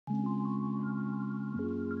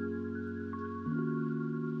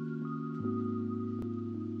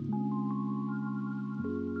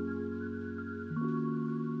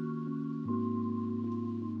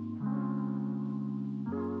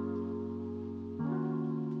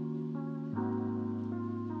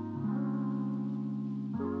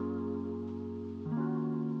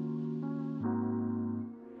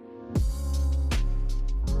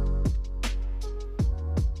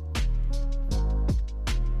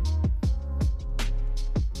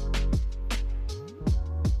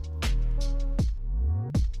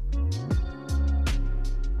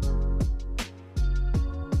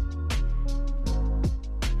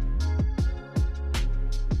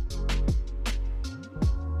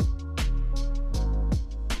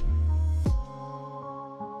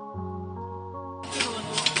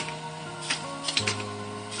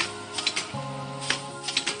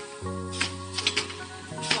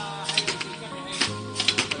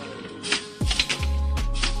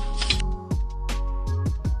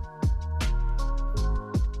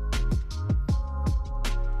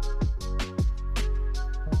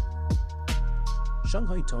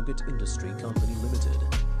Shanghai Target Industry Co Limited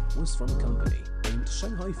was from a company named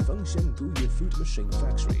Shanghai Fengxian Food Machine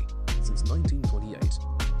Factory since 1928,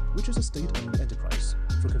 which is a state-owned enterprise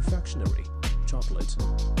for confectionery, chocolate,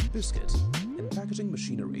 biscuit, and packaging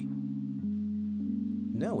machinery.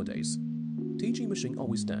 Nowadays, TG Machine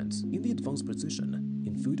always stands in the advanced position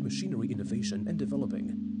in food machinery innovation and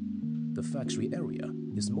developing. The factory area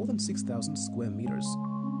is more than 6,000 square meters,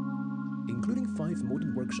 including 5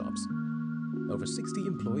 modern workshops, over 60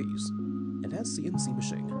 employees, and has CNC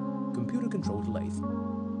machine, computer-controlled lathe.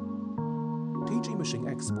 TG Machine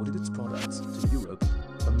exported its products to Europe,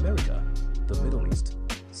 America, the Middle East,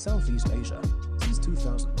 Southeast Asia since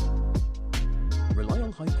 2000. Rely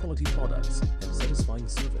on high-quality products and satisfying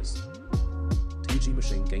service. TG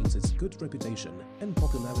Machine gains its good reputation and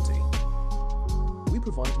popularity. We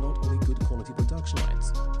provide not only good quality production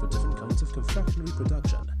lines for different kinds of confectionery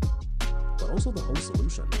production, but also the whole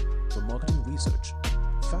solution for marketing research,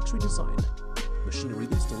 factory design, machinery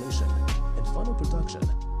installation, and final production,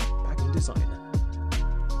 packing design.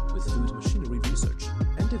 With food machinery research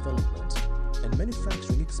and development and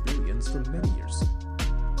manufacturing experience for many years,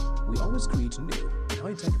 we always create new and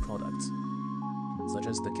high-tech products, such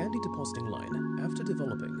as the candy depositing line after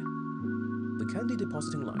developing. The candy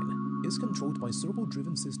depositing line is controlled by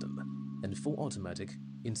servo-driven system and full automatic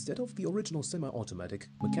instead of the original semi-automatic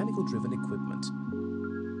mechanical-driven equipment.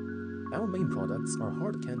 Our main products are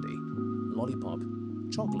hard candy, lollipop,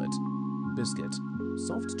 chocolate, biscuit,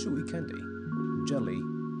 soft chewy candy, jelly,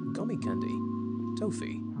 gummy candy,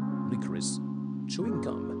 toffee, licorice, chewing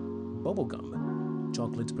gum, bubble gum,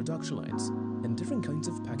 chocolate production lines, and different kinds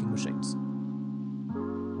of packing machines.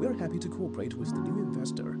 We are happy to cooperate with the new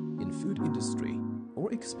investor in food industry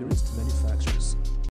or experienced manufacturers.